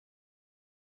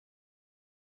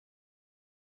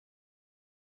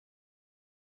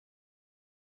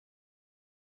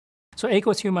So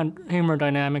aqueous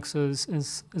hemodynamics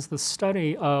is the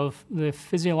study of the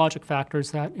physiologic factors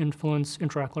that influence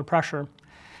intraocular pressure.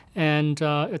 And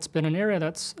it's been an area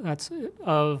that's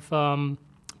of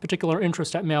particular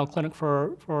interest at Mayo Clinic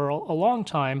for a long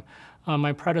time.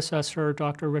 My predecessor,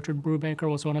 Dr. Richard Brubaker,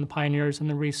 was one of the pioneers in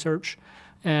the research,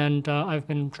 and I've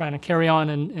been trying to carry on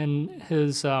in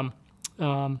his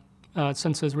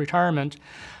since his retirement.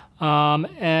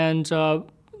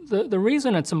 The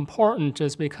reason it's important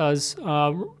is because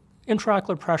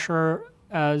intraocular pressure,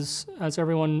 as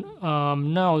everyone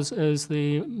knows, is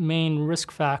the main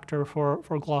risk factor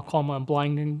for glaucoma,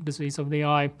 blinding disease of the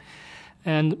eye.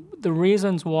 And the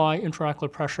reasons why intraocular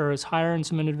pressure is higher in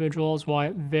some individuals, why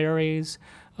it varies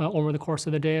over the course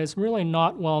of the day, is really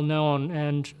not well known.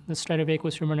 And the study of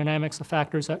aqueous hemodynamics, the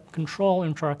factors that control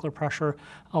intraocular pressure,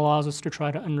 allows us to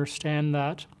try to understand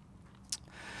that.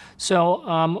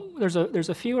 So there's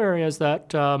a few areas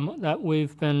that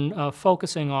we've been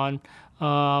focusing on.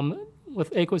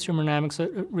 With aqueous hemodynamics,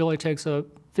 it really takes a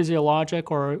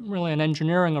physiologic or really an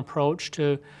engineering approach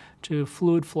to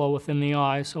fluid flow within the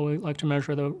eye. So we like to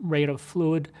measure the rate of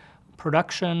fluid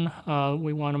production.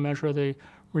 We want to measure the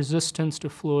resistance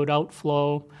to fluid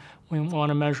outflow. We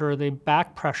want to measure the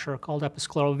back pressure, called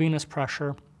episcleral venous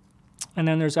pressure. And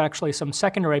then there's actually some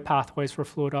secondary pathways for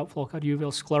fluid outflow called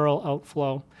uveal scleral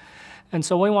outflow. And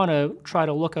so we want to try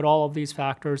to look at all of these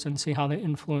factors and see how they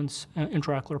influence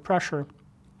intraocular pressure.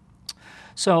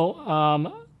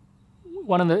 So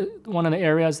one of the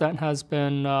areas that has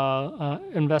been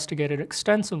investigated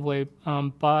extensively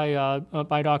by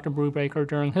Dr. Brubaker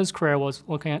during his career was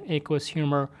looking at aqueous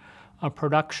humor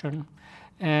production.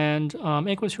 And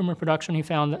aqueous humor production, he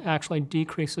found that actually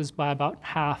decreases by about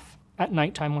half at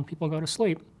nighttime when people go to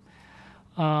sleep.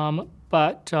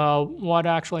 But what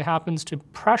actually happens to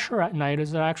pressure at night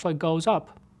is it actually goes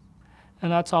up.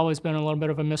 And that's always been a little bit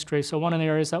of a mystery. So one of the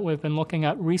areas that we've been looking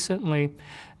at recently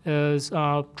is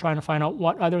trying to find out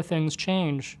what other things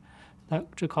change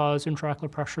to cause intraocular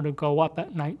pressure to go up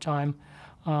at nighttime.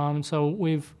 So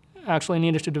we've actually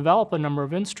needed to develop a number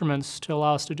of instruments to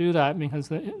allow us to do that, because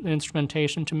the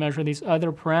instrumentation to measure these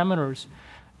other parameters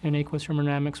in aqueous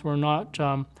hemodynamics were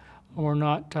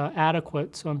not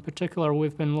adequate. So in particular,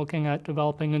 we've been looking at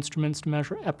developing instruments to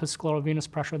measure episcleral venous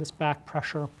pressure, this back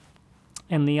pressure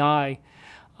in the eye.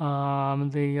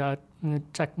 The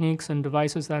techniques and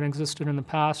devices that existed in the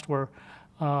past were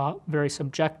very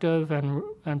subjective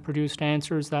and produced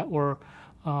answers that were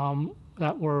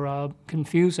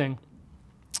confusing.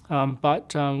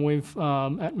 But we've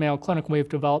at Mayo Clinic, we've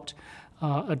developed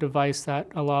a device that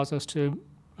allows us to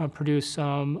produce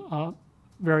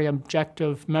very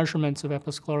objective measurements of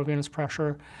episcleral venous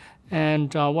pressure.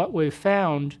 And what we've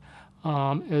found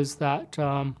is that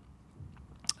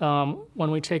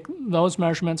when we take those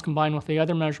measurements combined with the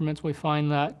other measurements, we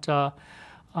find that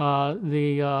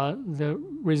the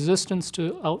resistance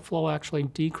to outflow actually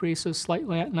decreases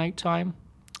slightly at nighttime,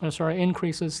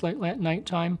 increases slightly at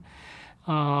nighttime.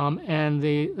 And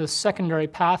the secondary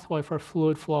pathway for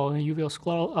fluid flow, the uveal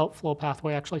scleral outflow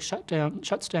pathway, actually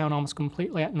shuts down almost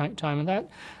completely at nighttime. And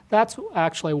that's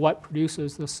actually what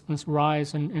produces this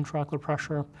rise in intraocular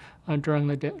pressure during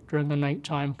the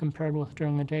nighttime compared with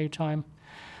during the daytime.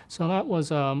 So that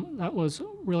was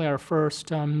really our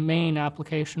first main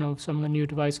application of some of the new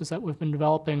devices that we've been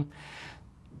developing.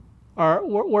 Where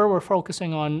we're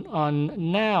focusing on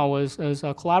now is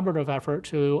a collaborative effort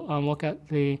to look at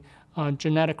the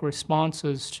genetic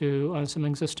responses to some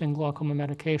existing glaucoma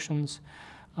medications.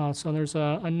 So there's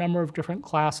a number of different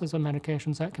classes of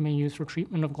medications that can be used for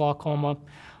treatment of glaucoma.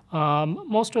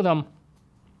 Most of them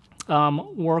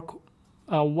work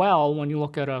well when you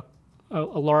look at a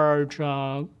large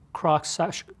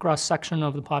cross-section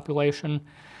of the population.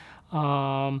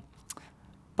 But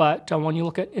when you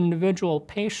look at individual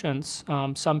patients,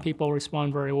 some people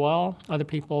respond very well, other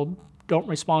people don't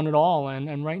respond at all,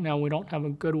 and right now we don't have a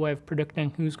good way of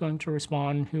predicting who's going to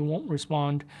respond and who won't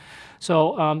respond.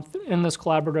 So in this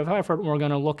collaborative effort, we're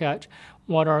going to look at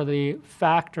what are the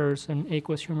factors in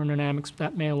aqueous hemodynamics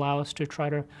that may allow us to try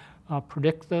to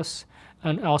predict this,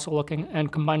 and also looking and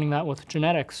combining that with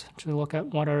genetics to look at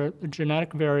what are the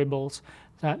genetic variables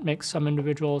that make some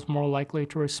individuals more likely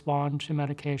to respond to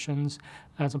medications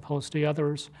as opposed to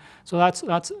others. So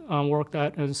that's work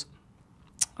that is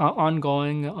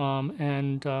ongoing,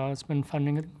 and it's been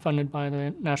funded by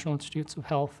the National Institutes of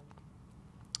Health.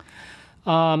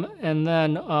 And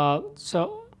then,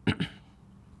 so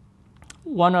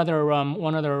one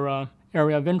other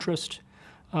area of interest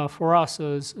for us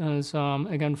is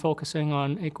again focusing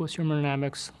on aqueous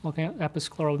hemodynamics, looking at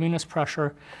episcleral venous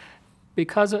pressure.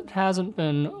 because it hasn't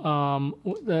been,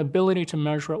 the ability to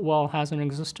measure it well hasn't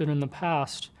existed in the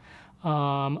past,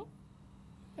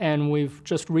 and we've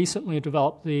just recently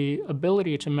developed the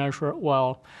ability to measure it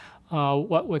well,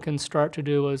 what we can start to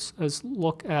do is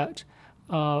look at,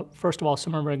 first of all,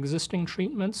 some of our existing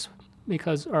treatments,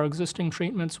 because our existing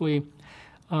treatments,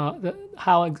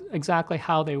 exactly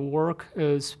how they work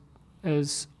is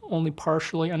only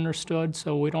partially understood,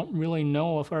 so we don't really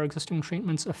know if our existing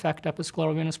treatments affect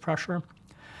episcleral venous pressure.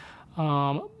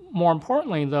 More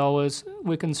importantly, though, is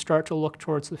we can start to look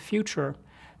towards the future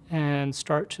and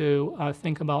start to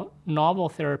think about novel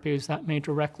therapies that may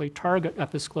directly target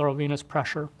episcleral venous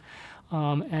pressure.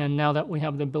 And now that we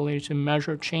have the ability to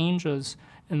measure changes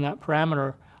in that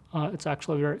parameter, it's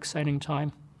actually a very exciting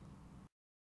time.